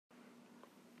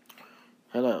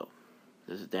Hello,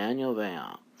 this is Daniel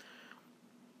Van.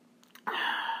 I've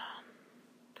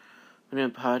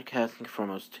been podcasting for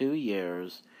almost 2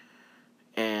 years,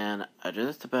 and I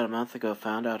just about a month ago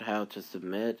found out how to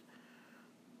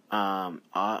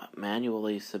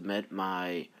manually submit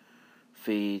my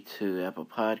feed to Apple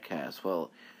Podcasts.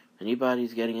 Well,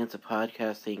 anybody's getting into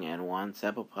podcasting and wants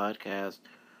Apple Podcasts,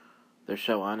 their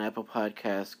show on Apple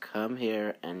Podcasts, come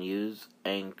here and use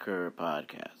Anchor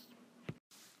Podcast.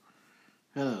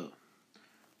 Hello.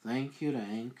 Thank you to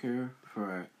Anchor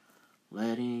for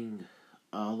letting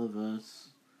all of us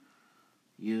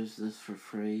use this for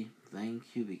free.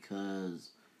 Thank you, because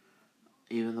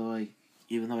even though I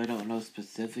don't know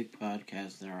specific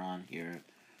podcasts that are on here,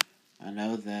 I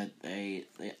know that they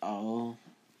all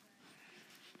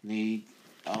need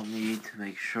to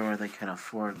make sure they can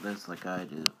afford this like I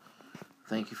do.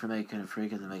 Thank you for making it free,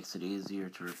 because it makes it easier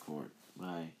to record.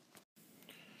 Bye.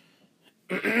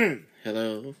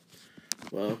 Hello.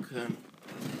 Welcome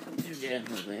to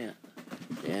Daniel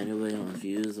Van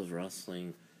views of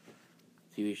wrestling,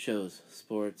 TV shows,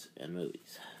 sports, and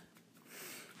movies.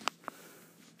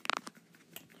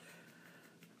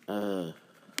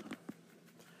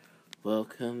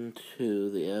 Welcome to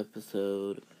the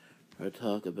episode where I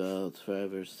talk about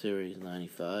Survivor Series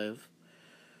 95.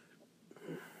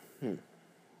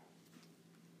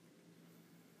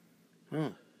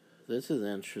 This is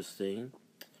interesting.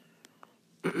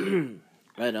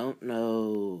 I don't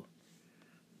know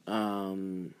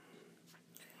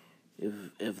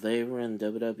if they were in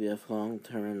WWF long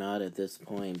term or not at this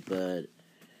point, but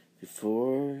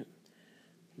before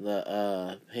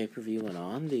the pay-per-view went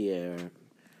on the air,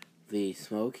 the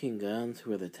Smoking Guns, who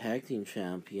were the tag team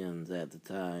champions at the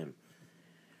time,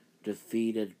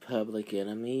 defeated Public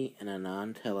Enemy in a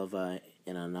non-televised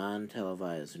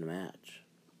match.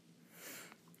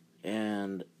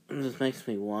 And this makes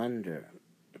me wonder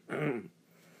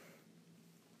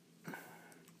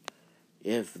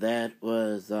if that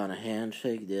was on a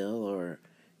handshake deal or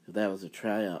if that was a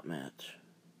tryout match.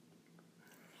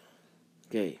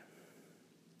 Okay.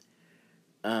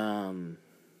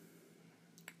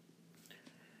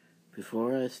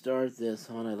 Before I start this,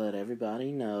 I want to let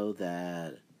everybody know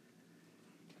that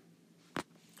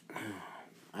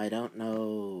I don't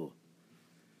know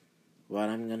what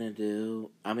I'm going to do.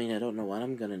 I don't know when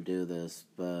I'm going to do this,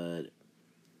 but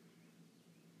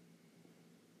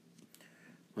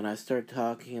when I start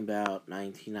talking about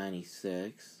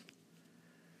 1996,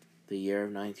 the year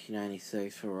of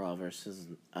 1996 for Raw versus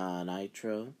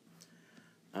Nitro,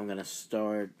 I'm going to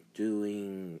start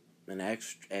doing an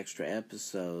extra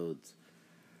episodes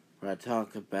where I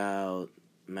talk about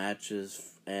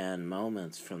matches and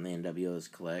moments from the NWO's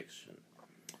collection.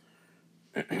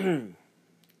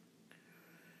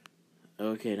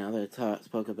 Okay, now that I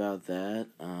spoke about that,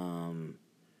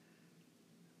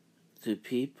 to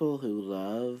people who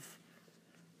loved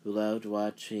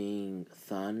watching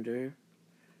Thunder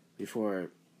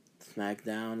before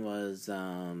SmackDown was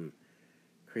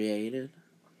created,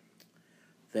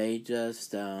 they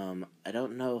just I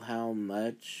don't know how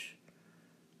much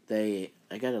I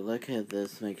gotta look at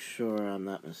this to make sure I'm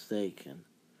not mistaken.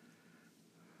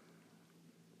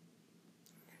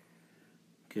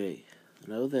 Okay, I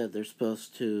know that they're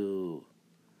supposed to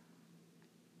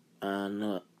I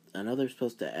know they're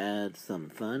supposed to add some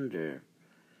Thunder.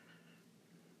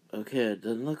 Okay, it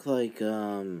doesn't look like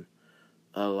a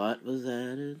lot was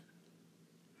added.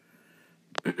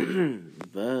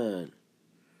 But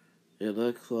it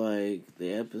looks like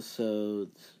the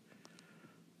episodes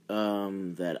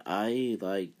that I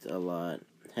liked a lot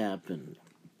happened.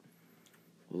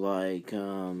 Like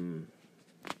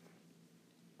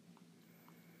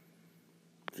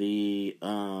the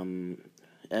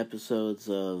episodes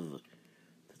of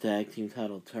the Tag Team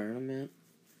Title Tournament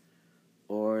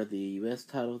or the U.S.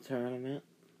 Title Tournament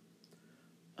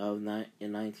in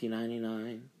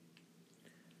 1999.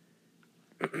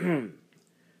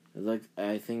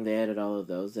 I think they added all of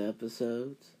those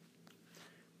episodes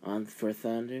on for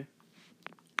Thunder.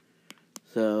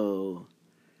 So,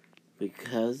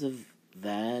 because of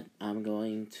that, I'm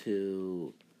going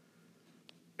to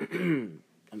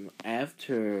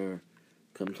after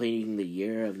completing the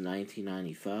year of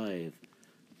 1995,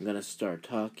 I'm going to start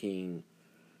talking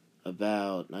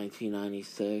about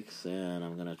 1996, and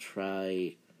I'm going to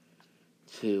try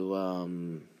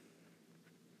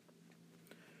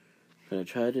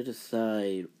to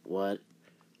decide what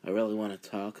I really want to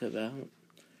talk about.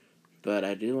 But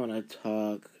I do want to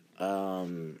talk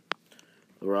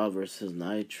Raw versus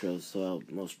Nitro, so I'll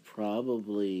most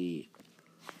probably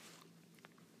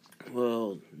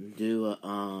will do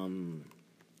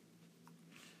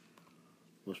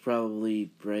was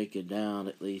probably break it down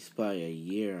at least by a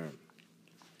year,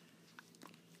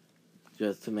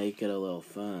 just to make it a little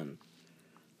fun,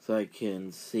 so I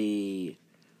can see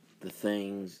the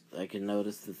things, I can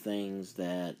notice the things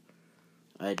that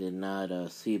I did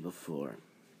not see before.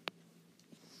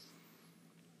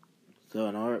 So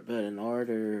in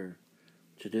order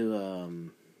to do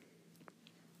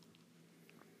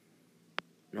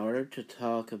in order to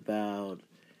talk about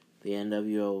the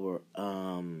NWO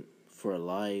for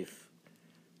Life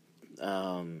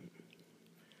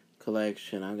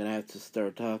collection, I'm gonna have to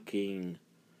start talking.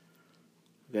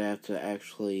 I'm gonna have to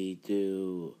actually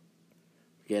do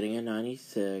Getting in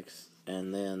 '96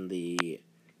 and then the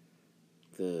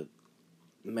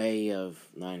May of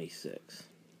 '96.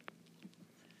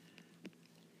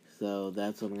 So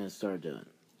that's what I'm gonna start doing.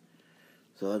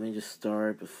 So let me just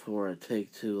start before I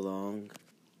take too long.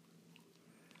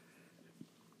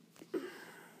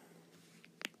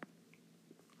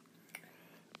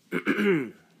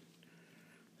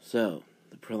 So,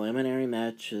 the preliminary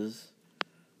matches.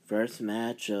 First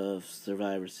match of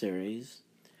Survivor Series.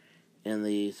 In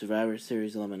the Survivor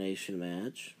Series elimination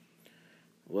match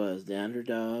was the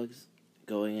Underdogs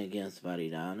going against Body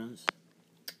Donnas.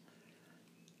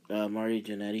 Marty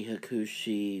Jannetty,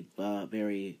 Hakushi,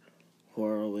 Barry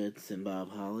Horowitz, and Bob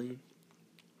Holly.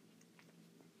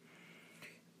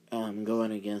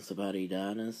 Going against the Body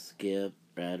Donnas, Skip,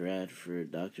 Brad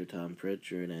Radford, Dr. Tom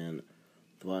Pritchard, and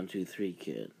the 1-2-3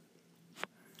 Kid.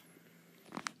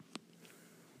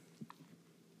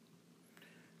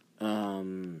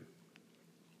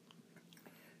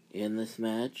 In this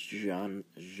match,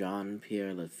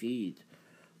 Jean-Pierre Lafitte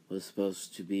was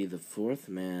supposed to be the fourth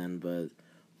man, but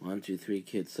 1-2-3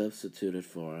 Kid substituted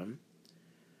for him.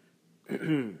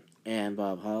 And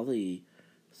Bob Holly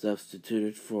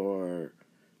substituted for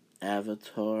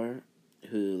Avatar,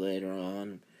 who later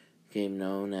on became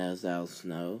known as Al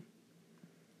Snow.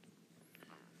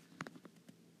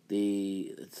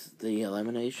 The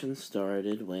elimination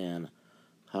started when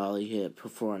Holly hit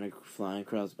performing a flying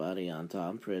crossbody on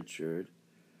Tom Pritchard.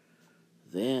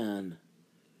 Then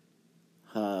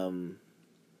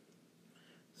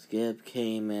Skip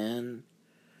came in.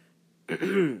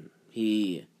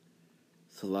 He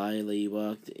slyly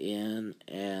walked in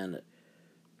and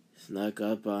snuck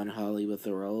up on Holly with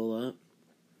a roll-up.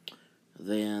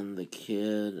 Then the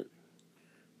Kid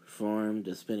performed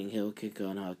a spinning heel kick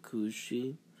on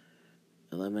Hakushi.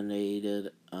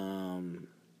 Eliminated, and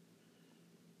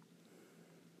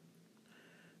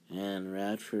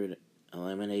Radford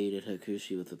eliminated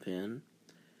Hakushi with a pin.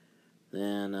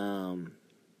 Then,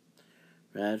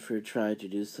 Radford tried to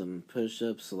do some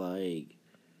push-ups like,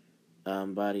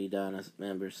 Body Donna's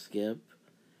member Skip.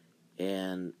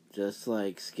 And just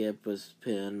like Skip was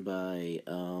pinned by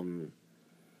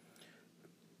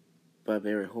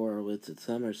Barry Horowitz at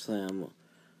SummerSlam,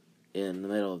 in the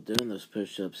middle of doing those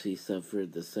push-ups, he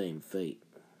suffered the same fate.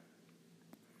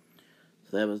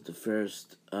 So that was the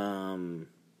first,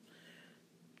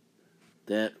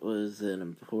 that was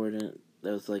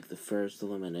like the first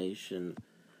elimination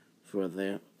for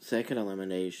the second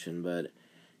elimination, but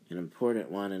an important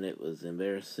one, and it was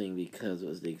embarrassing because it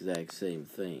was the exact same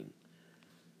thing.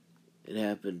 It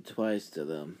happened twice to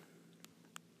them.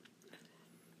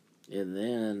 And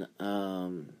then,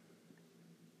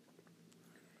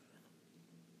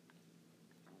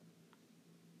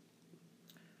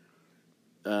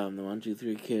 the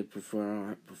 1-2-3 Kid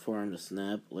performed a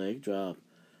snap leg drop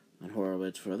on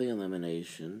Horowitz for the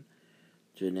elimination.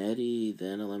 Jannetty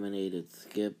then eliminated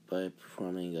Skip by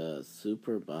performing a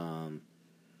super bomb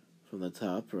from the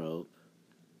top rope.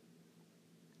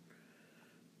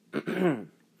 Then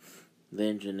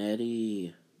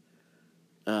Jannetty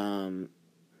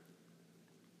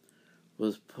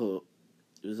was pulled.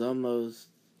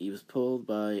 He was pulled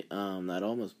by, not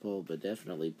almost pulled, but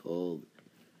definitely pulled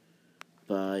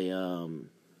by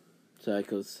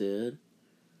Psycho Sid.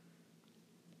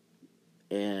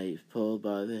 And he was pulled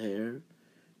by the hair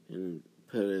and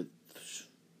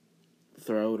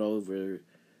throw it over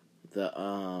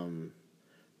the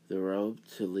rope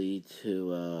to lead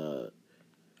to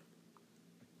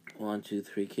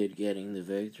 1-2-3 Kid getting the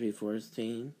victory for his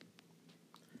team.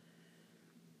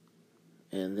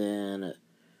 And then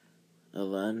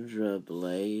Alundra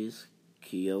Blaze,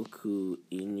 Kyoku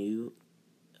Inu,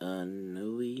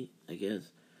 Nui, I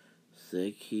guess,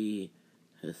 Seki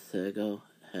Hasagawa,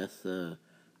 and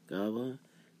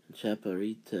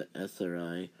Chaparita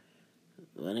Sarai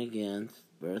went against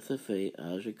Bertha Fate,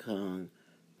 Aja Kong,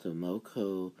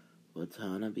 Tomoko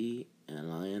Watanabe, and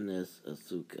Lioness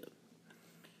Asuka.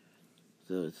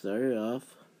 So it started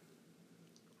off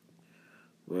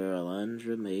where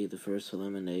Alundra made the first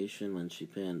elimination when she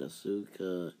pinned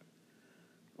Asuka,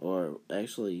 or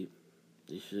actually,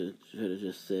 they should have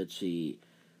just said she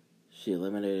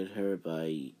eliminated her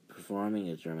by performing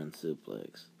a German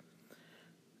suplex.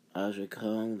 Aja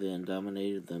Kong then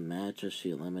dominated the match as she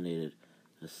eliminated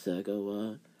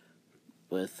Hasegawa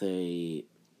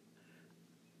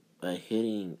by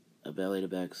hitting a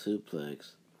belly-to-back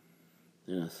suplex.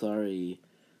 Then Asari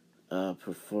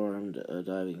performed a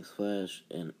diving splash,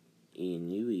 and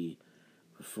Inui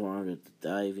performed a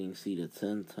diving seated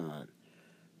senton,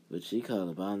 which she called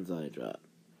a banzai drop.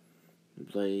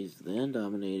 Blaze then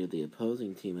dominated the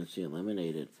opposing team as she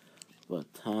eliminated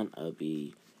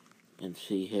Watanabe, and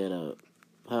she hit a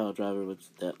pile driver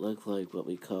that looked like what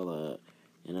we call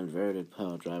an inverted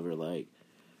pile driver, like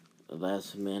a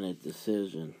last-minute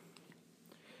decision.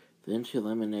 Then she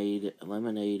eliminated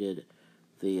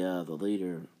the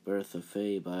leader, Bertha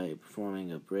Faye, by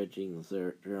performing a bridging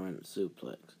German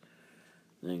suplex.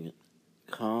 Then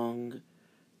Kong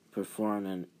performed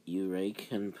an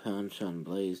Uraken punch on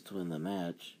Blaze to win the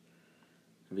match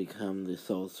and become the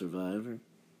sole survivor.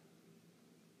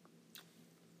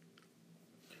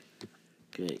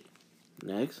 Okay,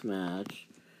 next match,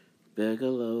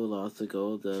 Bigelow lost to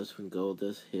Goldust when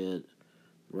Goldust hit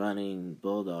running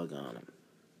Bulldog on him.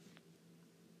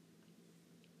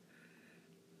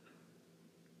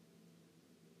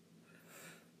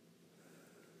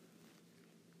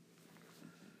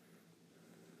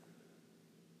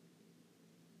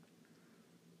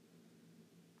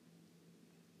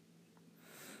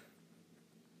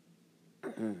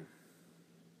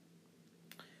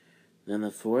 Then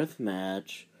the fourth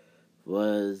match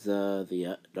was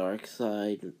the Dark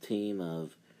Side team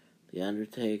of The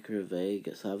Undertaker,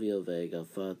 Savio Vega,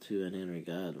 Fatu, and Henry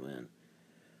Godwin,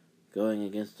 going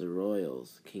against the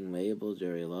Royals, King Mabel,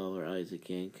 Jerry Lawler, Isaac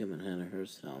Yankem, and Hannah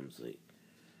Hearst Helmsley.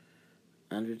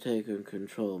 Undertaker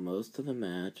controlled most of the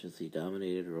match as he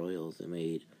dominated Royals and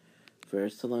made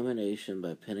first elimination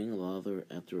by pinning Lawler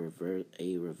after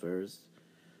a reverse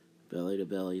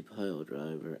belly-to-belly pile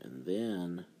driver, and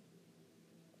then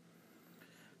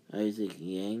Isaac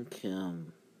Yankem,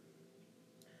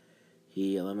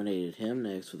 he eliminated him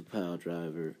next with a pile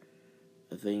driver.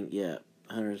 I think,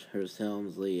 Hunter Hearst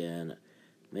Helmsley and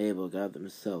Mabel got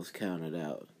themselves counted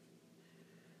out.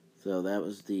 So that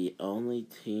was the only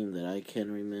team that I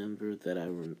can remember that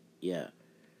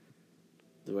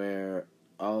where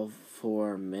all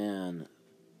four men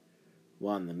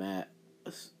won the match.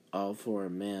 All four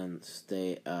men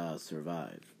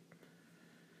survived.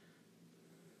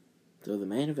 So the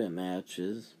main event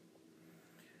matches,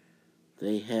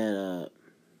 they had a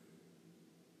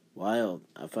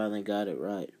I finally got it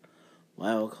right,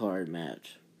 wild card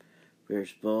match.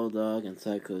 Fierce Bulldog and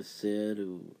Psycho Sid,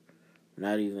 who were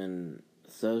not even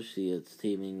associates,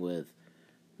 teaming with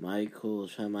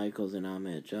Shawn Michaels and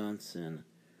Ahmed Johnson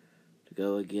to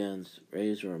go against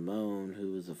Razor Ramon,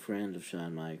 who was a friend of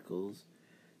Shawn Michaels,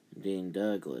 and Dean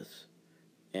Douglas,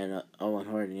 and Owen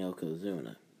Hart and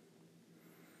Yokozuna.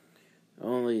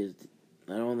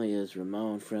 Not only is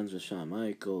Ramon friends with Shawn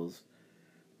Michaels,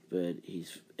 but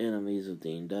he's enemies of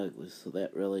Dean Douglas, so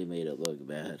that really made it look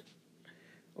bad.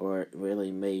 Or it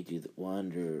really made you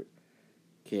wonder,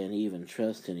 can he even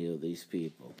trust any of these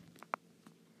people?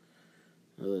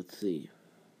 Well, let's see.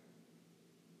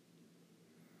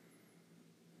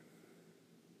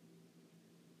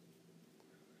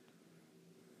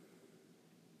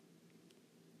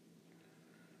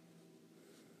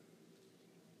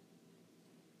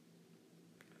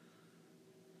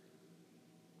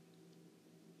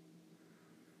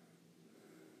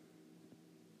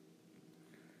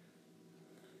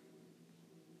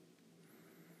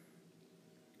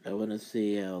 I want to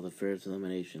see how the first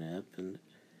elimination happened.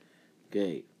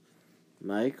 Okay.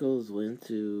 Michaels went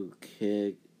to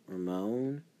kick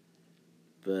Ramon,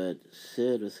 but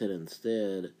Sid was hit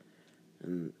instead,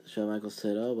 and Shawn Michaels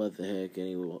said, "Oh, what the heck," and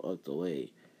he walked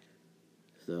away.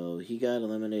 So he got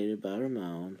eliminated by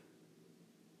Ramon.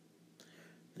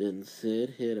 Then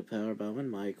Sid hit a powerbomb on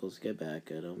Michaels to get back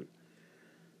at him.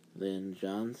 Then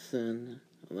Johnson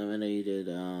eliminated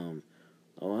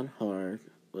Owen Hart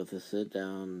with a sit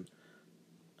out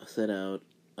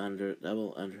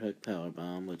double underhook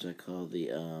powerbomb, which I call the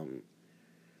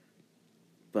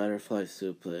butterfly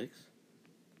suplex,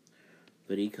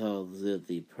 but he calls it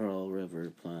the Pearl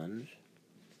River plunge.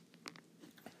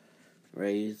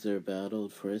 Razor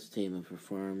battled for his team and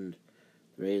performed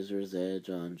Razor's Edge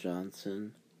on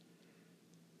Johnson.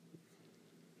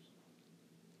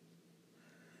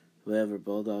 However,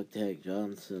 Bulldog tagged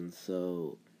Johnson,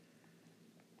 so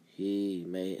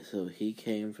he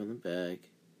came from the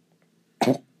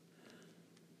back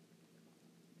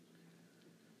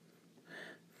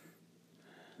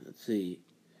let's see.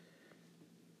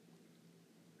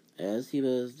 As he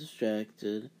was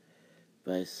distracted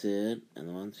by Sid and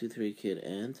the 1-2-3 Kid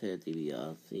and Ted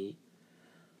DiBiase,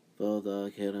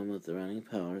 Bulldog hit him with the running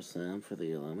power slam for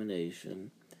the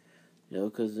elimination.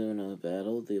 Yokozuna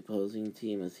battled the opposing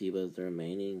team as he was the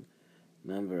remaining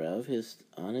member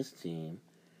on his team.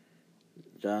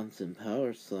 Johnson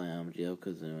power slammed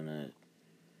Yokozuna,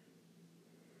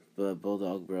 but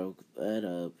Bulldog broke that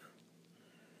up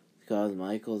to cause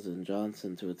Michaels and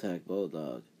Johnson to attack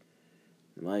Bulldog.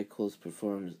 Michaels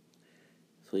performed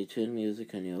Sweet Chin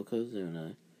music on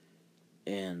Yokozuna,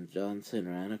 and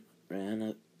Johnson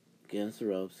ran against the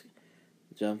ropes,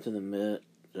 jumped in midair,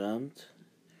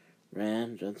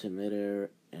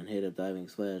 and hit a diving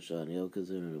splash on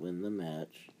Yokozuna to win the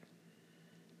match.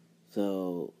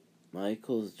 So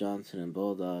Michaels, Johnson, and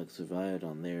Bulldog survived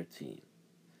on their team.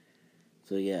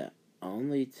 So yeah,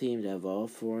 only team to have all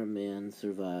 4 men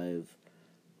survive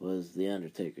was the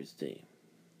Undertaker's team.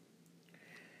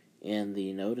 In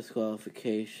the no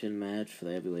disqualification match for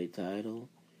the heavyweight title,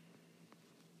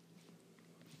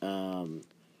 when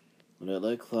it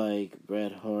looked like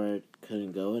Bret Hart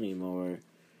couldn't go anymore,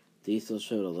 Diesel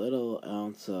showed a little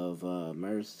ounce of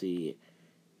mercy,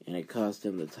 and it cost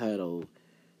him the title,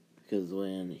 because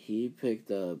when he picked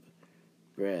up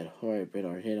Bret Hart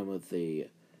hit him with the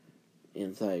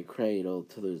inside cradle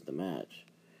to lose the match.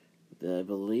 I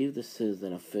believe this is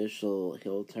an official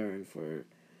heel turn for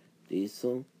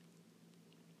Diesel.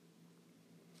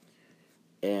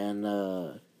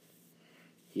 And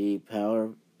he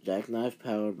jackknife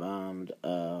powerbombed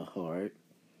Hart.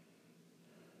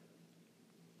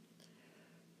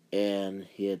 And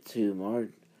he had 2 more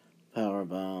power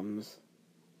bombs.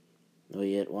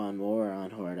 He hit 1 more on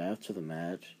Hart after the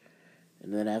match.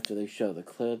 And then after they showed the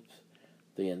clips,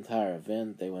 the entire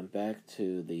event, they went back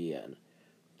to the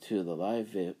live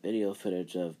video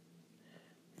footage of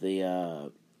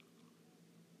the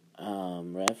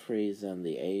referees and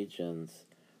the agents,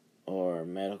 or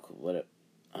medical,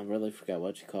 I really forgot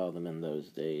what you call them in those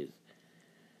days.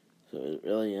 So it was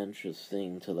really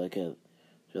interesting to look at.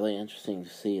 It's really interesting to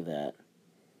see that.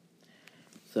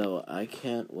 So I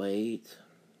can't wait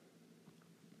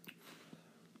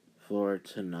for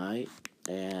tonight.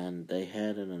 And they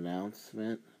had an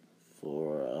announcement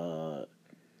for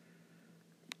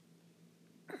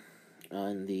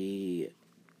on the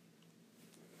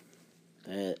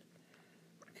no,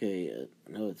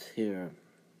 it's here.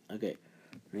 Okay,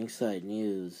 Ringside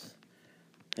News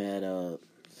had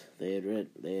they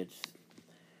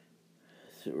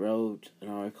wrote an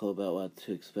article about what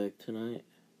to expect tonight.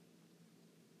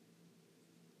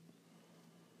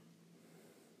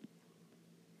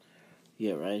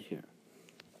 Yeah, right here.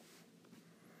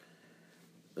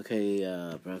 Okay,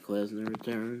 Brock Lesnar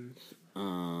returns.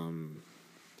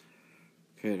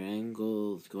 Kurt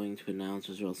Angle is going to announce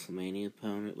his WrestleMania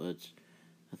opponent, which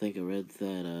I think I read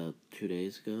that 2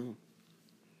 days ago.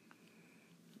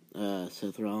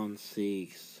 Seth Rollins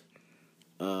seeks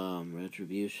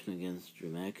retribution against Drew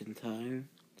McIntyre.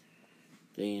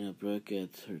 Dana Brooke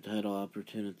gets her title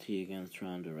opportunity against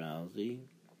Ronda Rousey.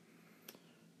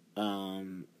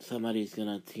 Somebody's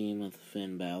gonna team with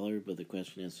Finn Balor, but the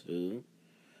question is who.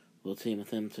 We'll team with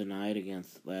him tonight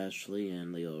against Lashley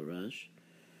and Leo Rush.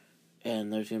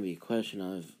 And there's gonna be a question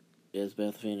of, is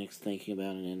Beth Phoenix thinking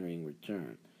about an in-ring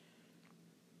return?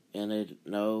 And it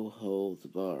no holds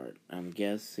barred. I'm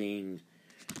guessing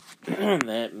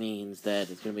that means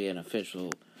that it's going to be an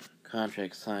official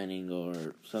contract signing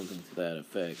or something to that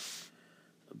effect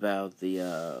about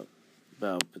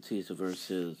Batista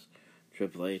versus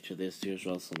Triple H at this year's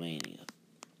WrestleMania.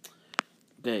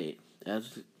 Okay,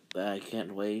 I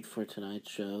can't wait for tonight's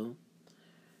show,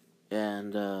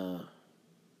 and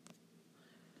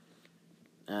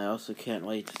I also can't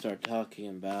wait to start talking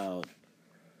about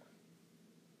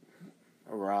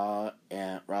Raw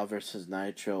versus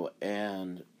Nitro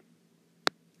and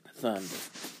Thunder,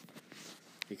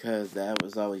 because that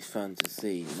was always fun to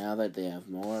see. Now that they have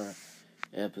more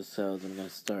episodes, I'm going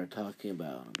to start talking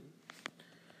about them.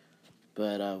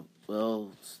 But I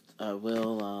will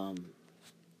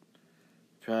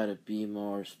try to be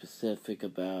more specific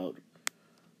about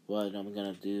what I'm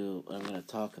going to do, what I'm going to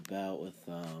talk about with,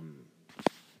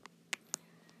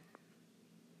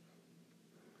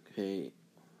 okay,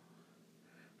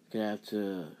 I'm going to have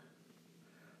to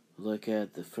look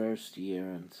at the first year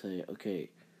and say, okay,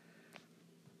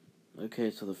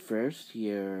 so the first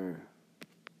year,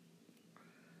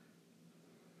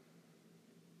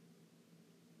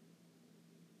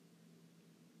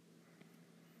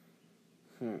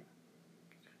 I'm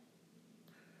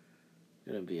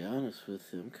gonna be honest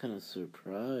with you, I'm kind of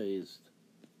surprised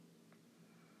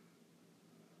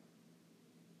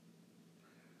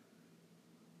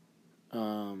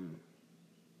um,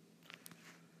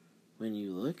 when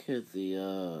you look at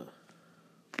the,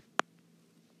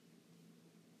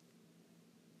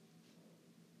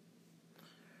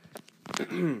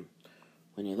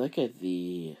 when you look at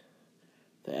the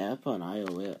app on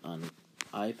iOS, on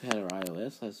iPad or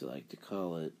iOS, as I like to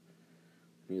call it,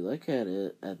 when you look at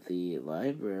it at the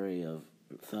library of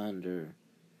Thunder,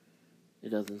 it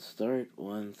doesn't start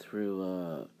 1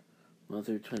 through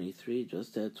 23,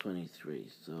 just at 23.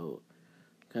 So,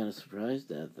 kind of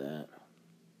surprised at that.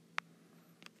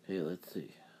 Okay, let's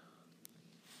see.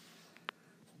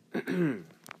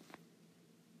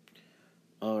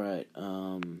 Alright,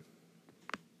 I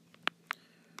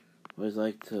always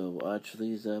like to watch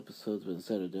these episodes, but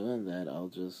instead of doing that, I'll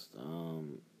just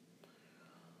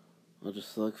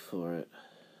look for it.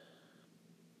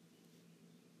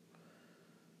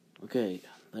 Okay,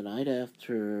 the night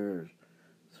after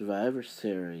Survivor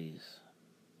Series,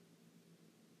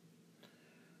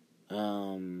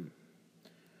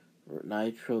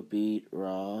 Nitro beat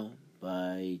Raw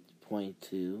by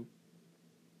 0.2.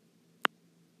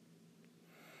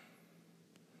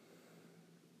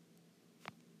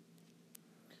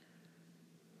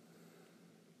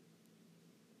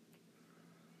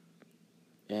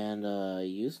 And I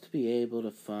used to be able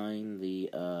to find the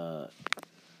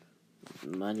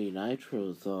Monday Nitro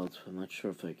results, but I'm not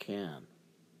sure if I can.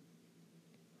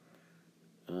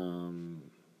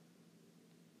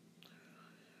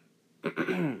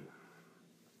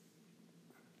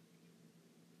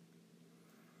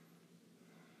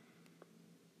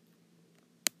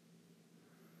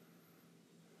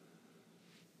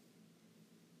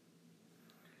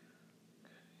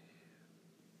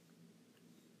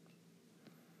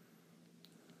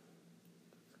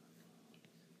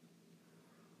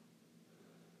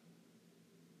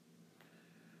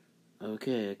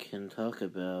 Okay, I can talk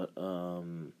about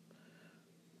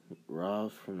Raw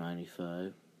from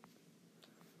 95.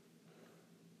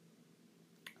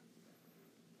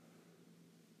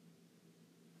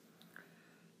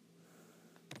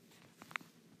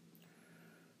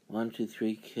 One, Two,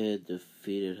 Three Kid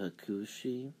defeated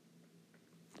Hakushi.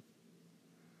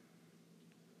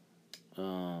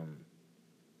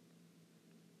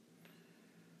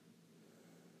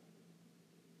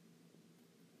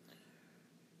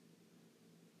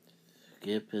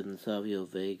 Skip and Savio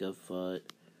Vega fought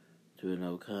to a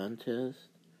no contest.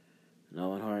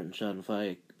 Owen Hart and Shawn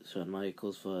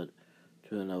Michaels fought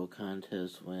to a no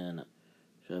contest when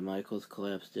Shawn Michaels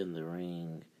collapsed in the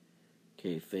ring.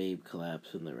 Kayfabe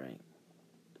collapsed in the ring.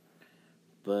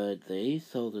 But they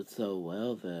sold it so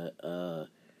well that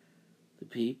the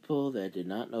people that did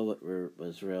not know what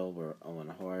was real were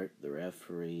Owen Hart, the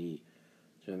referee,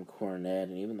 Jim Cornette,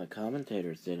 and even the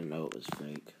commentators didn't know it was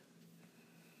fake.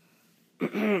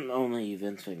 Only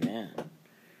Vince McMahon.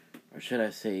 Or should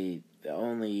I say,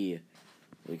 the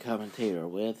commentator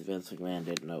with Vince McMahon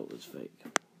didn't know it was fake.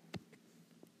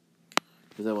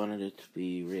 Because I wanted it to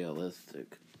be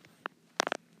realistic.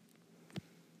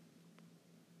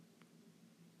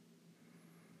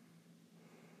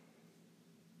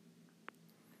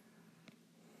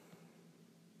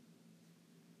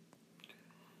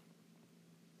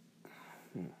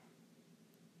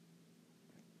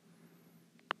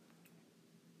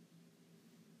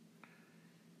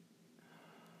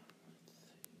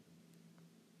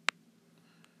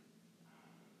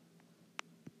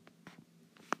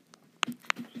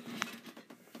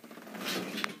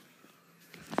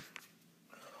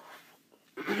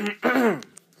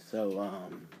 So,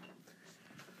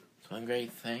 one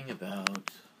great thing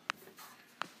about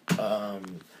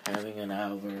having an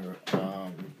hour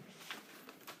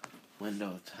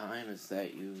window of time is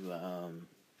that you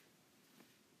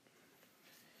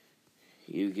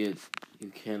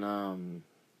can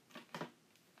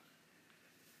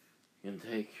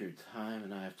take your time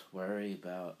and not have to worry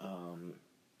about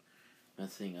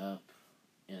messing up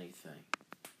anything.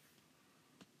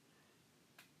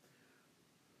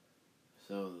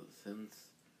 So since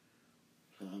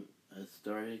it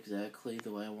started exactly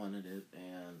the way I wanted it,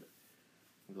 and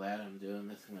I'm glad I'm doing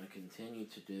this. I'm going to continue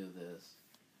to do this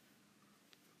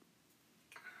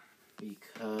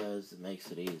because it makes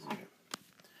it easier.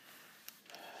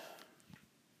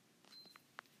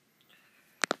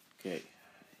 Okay,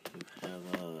 you have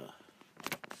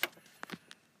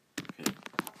okay.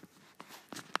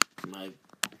 My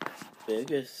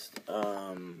biggest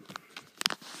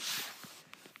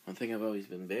one thing I've always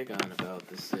been big on about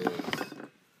this is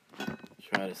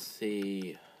try to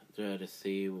see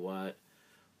what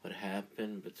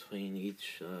happened between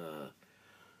each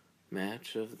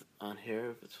match on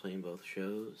here between both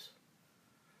shows.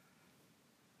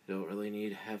 You don't really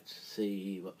need to have to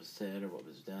see what was said or what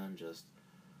was done. Just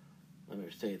let me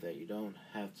state that you don't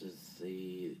have to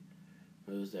see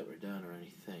moves that were done or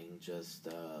anything. Just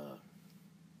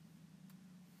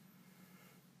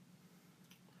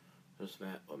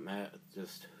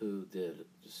just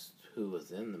who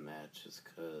was in the match, just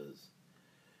because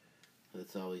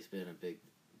it's always been a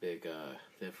big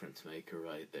difference maker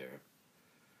right there.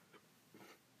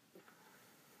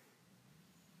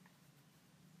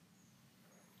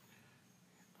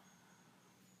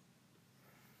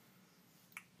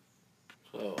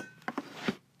 So,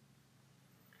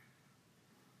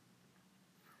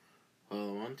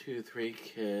 well, 1, 2, 3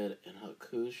 Kid and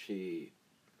Hakushi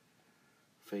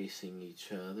facing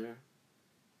each other.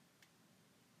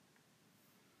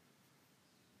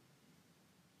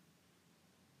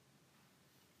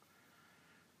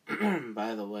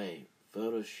 By the way,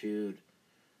 photo shoot.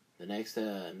 The next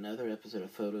another episode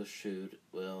of Photo Shoot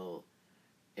will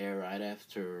air right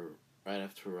after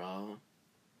Raw.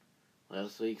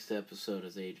 Last week's episode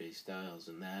is AJ Styles,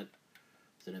 and that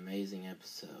was an amazing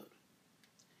episode.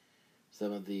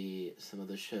 Some of the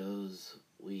shows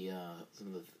some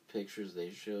of the pictures they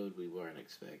showed we weren't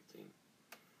expecting.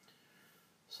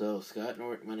 So Scott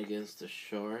Norton went against the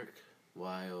Shark,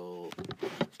 while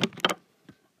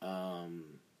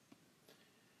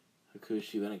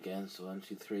Hakushi went against 1,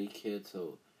 2, 3 Kid.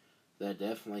 So that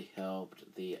definitely helped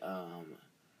the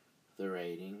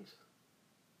ratings.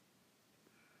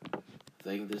 I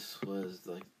think this was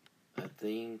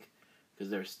because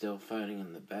they're still fighting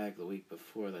in the back the week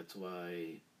before. That's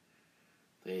why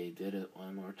they did it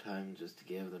one more time, just to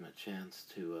give them a chance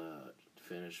to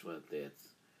finish what they had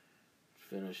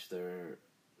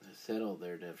settle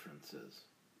their differences.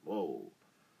 Whoa.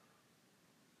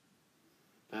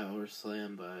 Power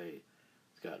slam by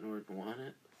Scott Norton won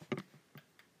it.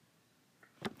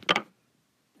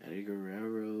 Eddie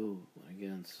Guerrero went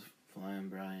against Flying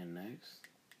Brian next.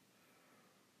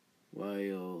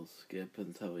 While Skip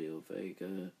and Savio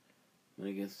Vega went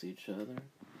against each other.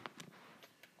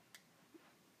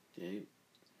 Okay.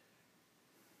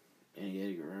 And the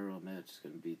Eddie Guerrero match is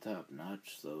going to be top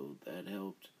notch, so that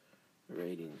helped the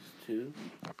ratings too.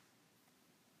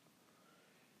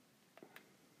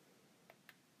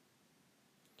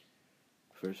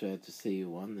 First, I had to see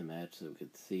who won the match so we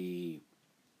could see.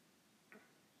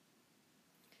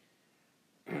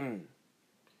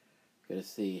 Gotta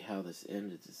see how this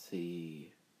ended to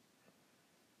see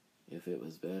if it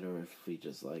was better or if we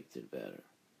just liked it better.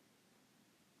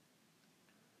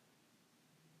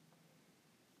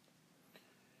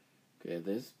 Okay, at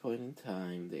this point in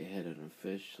time, they had an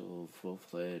official,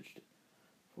 full-fledged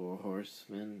 4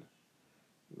 Horsemen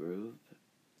group.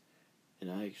 And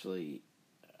I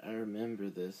remember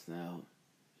this now.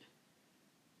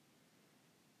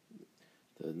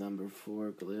 The number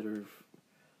 4 glitter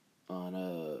on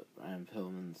Ryan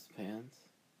Pillman's pants.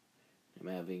 Him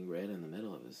having red in the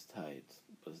middle of his tights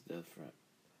was different.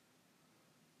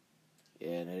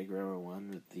 Yeah, and Eddie Guerrero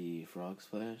won with the frog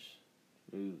splash.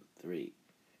 2, 3.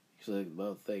 Actually,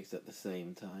 both fakes at the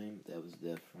same time. That was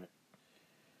different.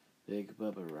 Big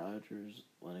Bubba Rogers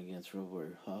went against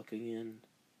Robert Hawkington.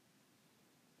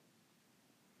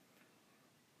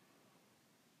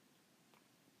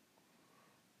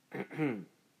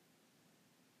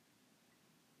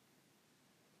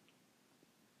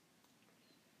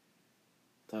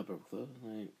 Top rope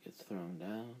clothesline gets thrown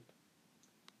down.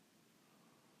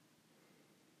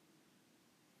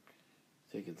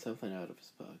 Taking something out of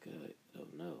his pocket, I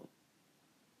don't know.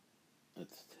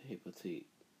 That's tape. What's he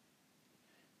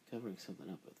covering something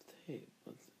up with tape?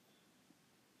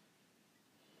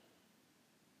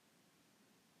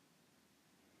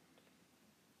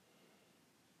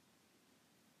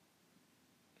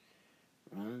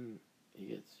 Run. He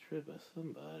gets tripped by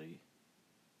somebody.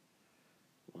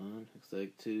 1, looks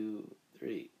like 2,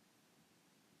 3.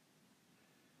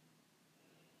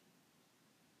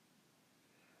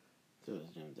 So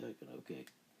it's Jim Duggan, okay.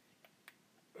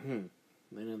 Then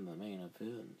in the main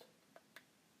event,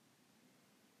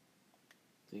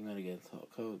 he went against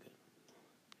Hulk Hogan.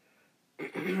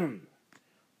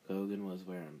 Hogan was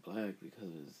wearing black because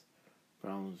of his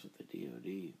problems with the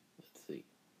DOD. Let's see.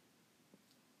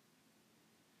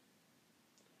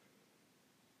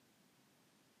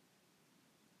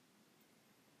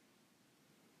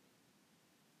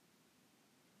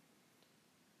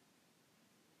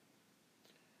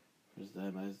 First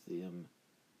time I see him,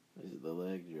 the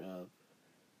leg drop.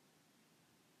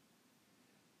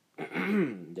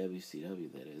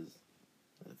 WCW, that is.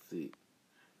 Let's see.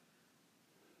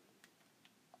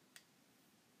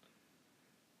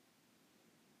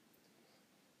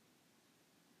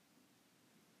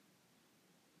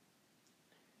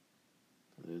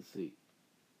 Let's see.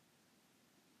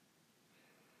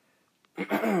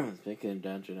 Speaking of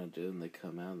Dungeon of Doom, they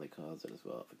come out and they call it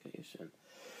disqualification.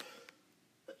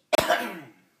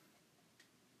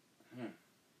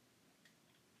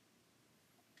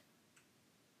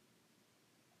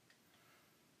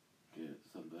 Get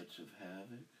some bunch of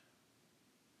Havoc.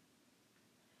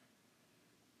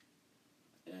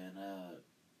 And,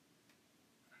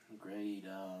 great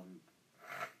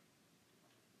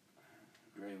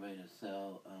way to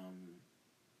sell,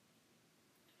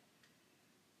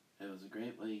 it was a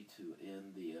great way to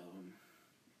end the,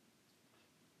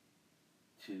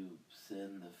 to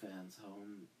send the fans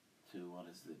home to want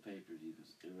to see the pay-per-view,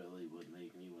 because it really would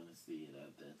make me want to see it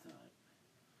at that time.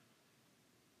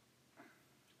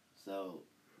 So,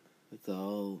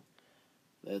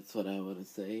 that's what I want to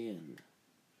say, and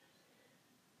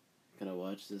I'm gonna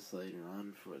watch this later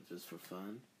on just for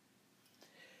fun.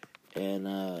 And,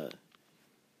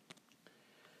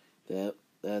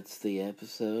 that's the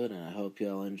episode, and I hope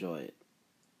y'all enjoy it.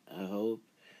 I hope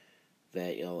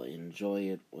that y'all enjoy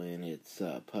it when it's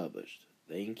published.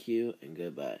 Thank you, and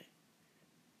goodbye.